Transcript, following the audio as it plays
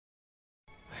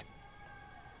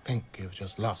think you've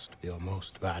just lost your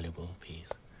most valuable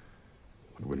piece.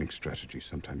 A winning strategy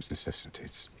sometimes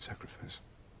necessitates sacrifice.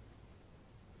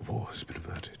 War has been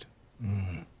averted.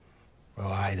 Oh,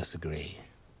 I disagree.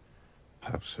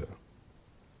 How so?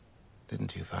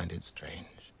 Didn't you find it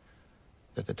strange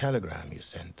that the telegram you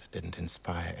sent didn't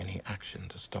inspire any action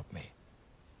to stop me?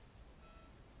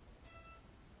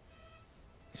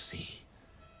 You see,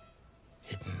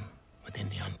 hidden within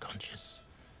the unconscious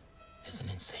is an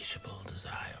insatiable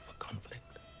desire for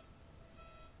conflict.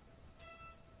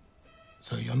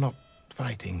 So you're not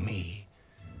fighting me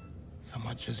so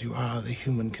much as you are the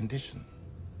human condition.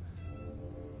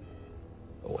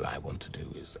 All I want to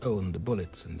do is own the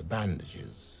bullets and the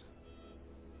bandages.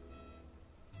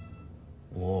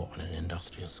 War on an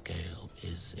industrial scale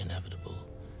is inevitable.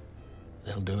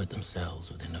 They'll do it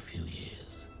themselves within a few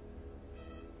years.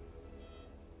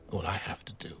 All I have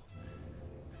to do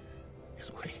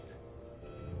is wait.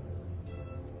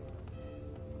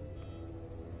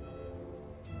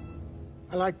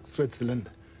 I like Switzerland.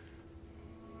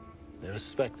 They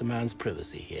respect the man's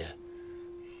privacy here,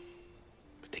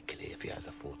 particularly if he has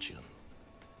a fortune.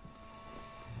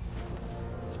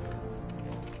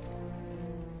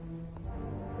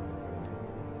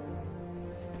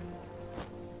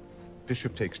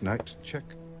 Bishop takes knight, check.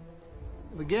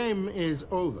 The game is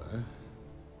over.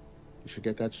 You should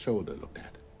get that shoulder looked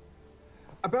at.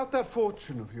 About that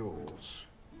fortune of yours,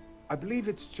 I believe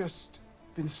it's just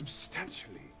been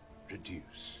substantially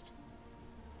reduced.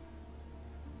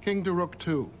 King to Rook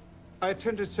 2. I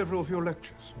attended several of your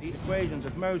lectures. The equations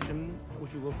of motion,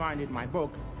 which you will find in my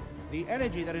book, the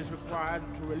energy that is required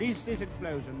to release this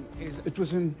explosion is... It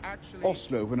was in actually...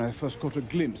 Oslo when I first caught a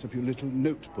glimpse of your little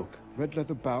notebook. Red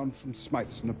leather bound from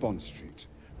Smythson to Bond Street.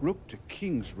 Rook to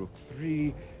King's Rook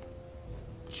 3.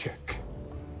 Check.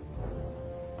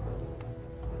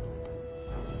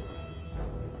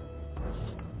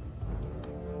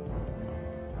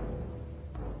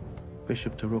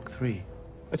 Bishop to Rook 3.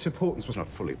 Its importance was not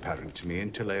fully apparent to me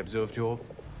until I observed your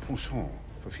penchant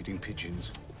for feeding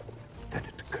pigeons. Then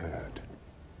it occurred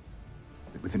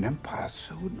that with an empire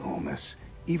so enormous,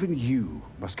 even you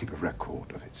must keep a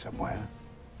record of it somewhere.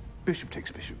 Bishop takes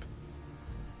bishop.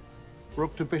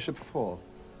 Rook to Bishop 4.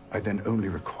 I then only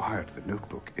required the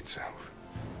notebook itself.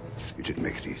 You didn't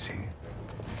make it easy.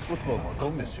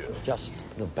 Oh, monsieur. Just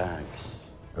the bags.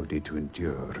 I would need to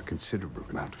endure a considerable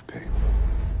amount of pain.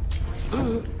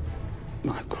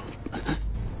 Michael.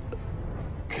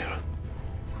 Kill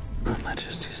Her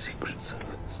Majesty's Secret Service.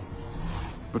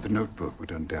 But the notebook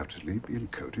would undoubtedly be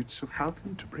encoded, so how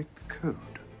then to break the code?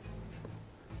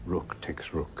 Rook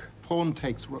takes rook. Pawn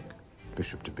takes rook.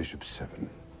 Bishop to bishop 7.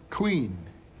 Queen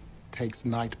takes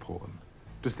knight pawn.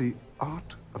 Does the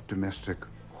art of domestic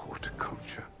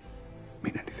horticulture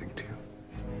mean anything to you?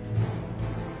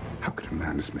 How could a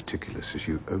man as meticulous as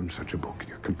you own such a book,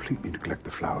 yet completely neglect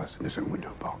the flowers in his own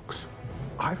window box?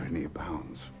 Irony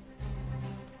abounds.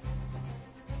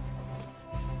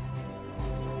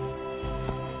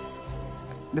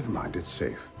 Never mind, it's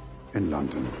safe. In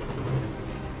London.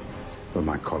 Where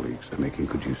my colleagues are making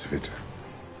good use of it.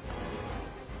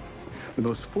 The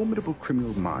most formidable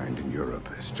criminal mind in Europe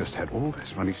has just had all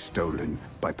his money stolen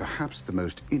by perhaps the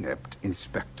most inept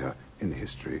inspector in the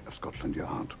history of Scotland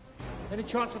Yard. Any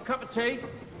chance of a cup of tea?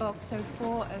 Box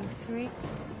 0403.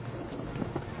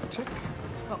 Check.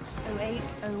 Box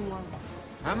 0801.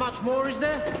 How much more is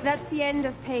there? That's the end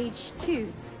of page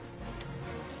 2.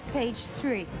 Page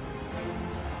 3.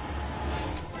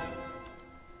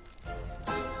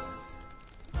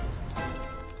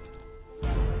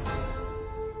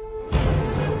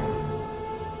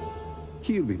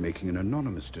 He'll be making an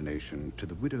anonymous donation to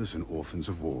the Widows and Orphans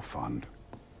of War Fund.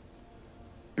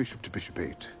 Bishop to bishop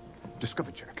 8.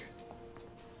 Discover check.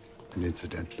 And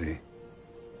incidentally,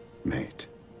 mate.